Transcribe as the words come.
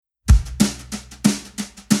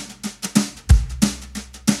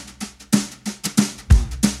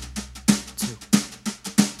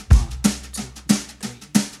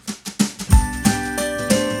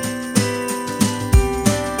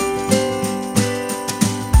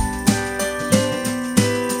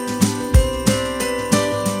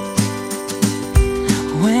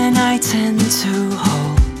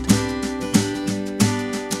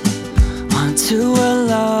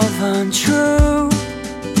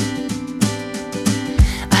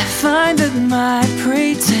find that my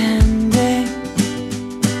pretending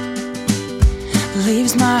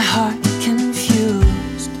leaves my heart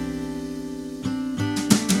confused.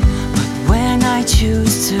 But when I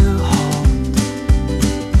choose to hold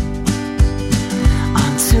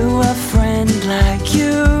onto a friend like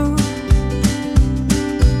you,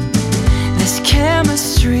 this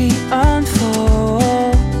chemistry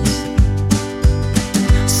unfolds.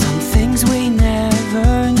 Some things we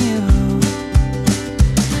never knew.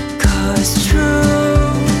 'Cause true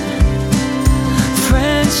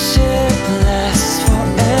friendship lasts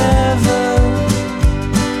forever.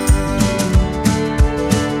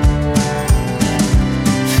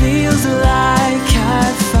 Feels like I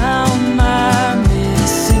found my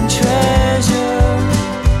missing treasure.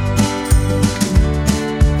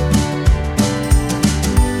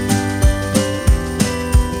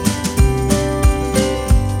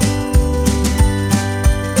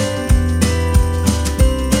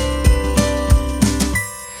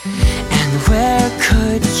 Where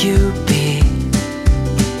could you be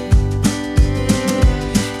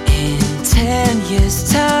in 10 years'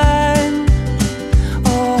 time?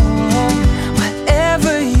 Oh,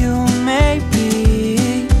 wherever you may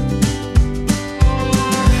be,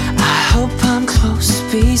 I hope I'm close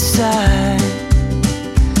beside.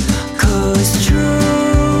 'Cause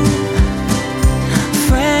true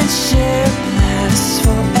friendship lasts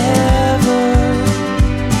forever.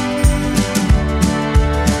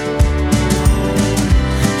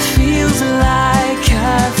 Like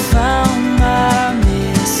I found my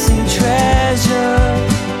missing treasure.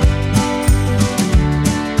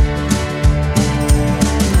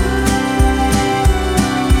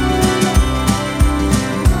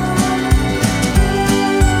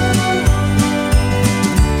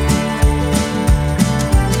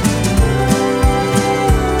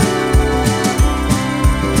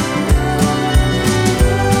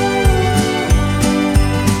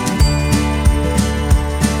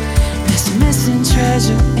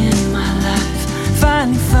 Treasure in my life.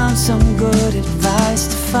 Finally found some good advice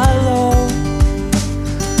to follow.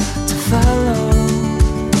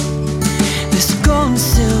 This gold and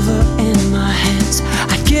silver in my hands,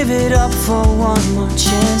 I'd give it up for one more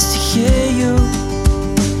chance to hear you.